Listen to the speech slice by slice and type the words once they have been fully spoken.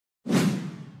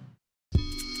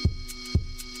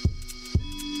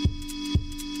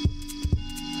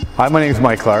Hi, my name is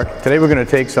Mike Clark. Today we're going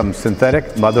to take some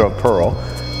synthetic mother of pearl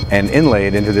and inlay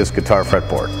it into this guitar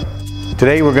fretboard.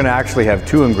 Today we're going to actually have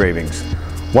two engravings.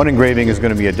 One engraving is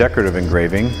going to be a decorative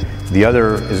engraving. The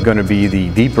other is going to be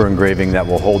the deeper engraving that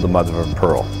will hold the mother of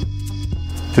pearl.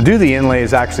 To do the inlay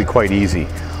is actually quite easy.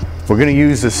 We're going to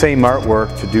use the same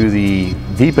artwork to do the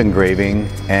deep engraving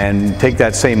and take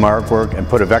that same artwork and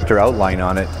put a vector outline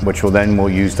on it, which we'll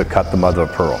use to cut the mother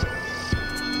of pearl.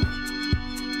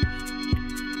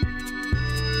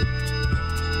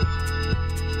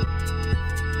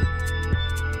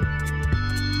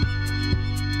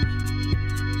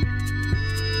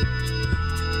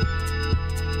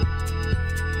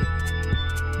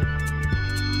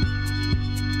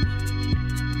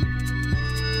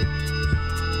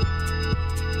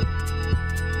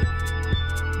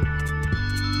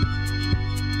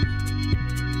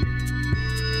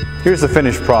 Here's the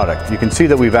finished product. You can see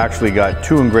that we've actually got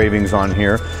two engravings on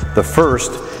here. The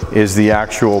first is the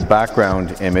actual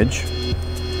background image,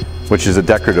 which is a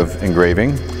decorative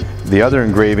engraving. The other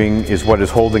engraving is what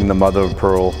is holding the mother of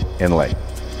pearl inlay.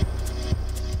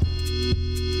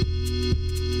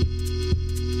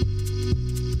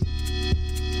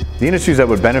 The industries that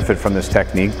would benefit from this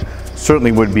technique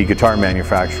certainly would be guitar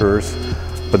manufacturers,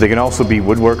 but they can also be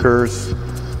woodworkers,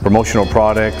 promotional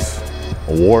products,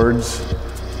 awards,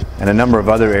 and a number of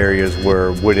other areas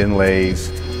where wood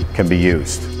inlays can be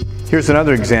used. Here's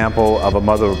another example of a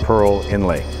mother of pearl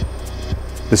inlay.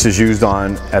 This is used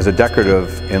as a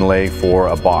decorative inlay for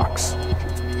a box.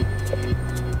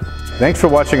 Thanks for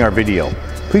watching our video.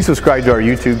 Please subscribe to our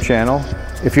YouTube channel.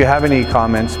 If you have any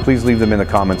comments, please leave them in the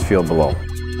comments field below.